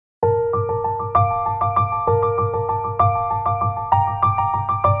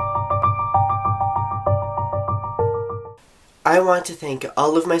I want to thank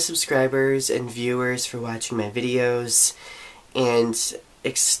all of my subscribers and viewers for watching my videos, and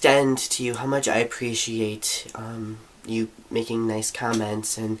extend to you how much I appreciate you making nice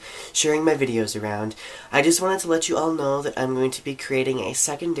comments and sharing my videos around. I just wanted to let you all know that I'm going to be creating a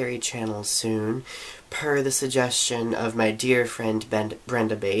secondary channel soon, per the suggestion of my dear friend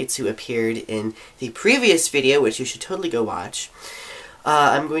Brenda Bates, who appeared in the previous video, which you should totally go watch.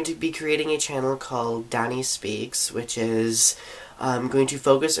 I'm going to be creating a channel called DonnySpeaks, which is going to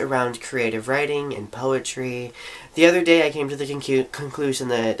focus around creative writing and poetry. The other day I came to the conclusion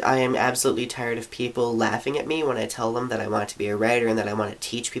that I am absolutely tired of people laughing at me when I tell them that I want to be a writer and that I want to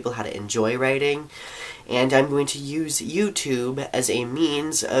teach people how to enjoy writing. And I'm going to use YouTube as a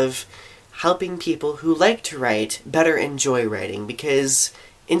means of helping people who like to write better enjoy writing, because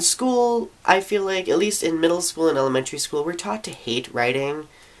in school, I feel like, at least in middle school and elementary school, we're taught to hate writing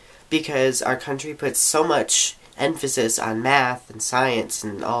because our country puts so much emphasis on math and science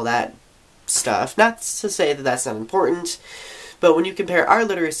and all that stuff. Not to say that that's not important, but when you compare our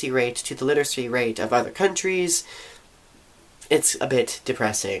literacy rate to the literacy rate of other countries, it's a bit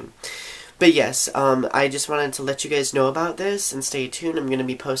depressing. But yes, I just wanted to let you guys know about this, and stay tuned. I'm going to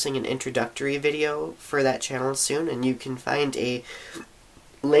be posting an introductory video for that channel soon, and you can find a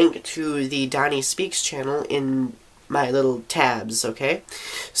link to the DonnySpeaks channel in my little tabs, okay?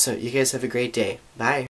 So you guys have a great day. Bye.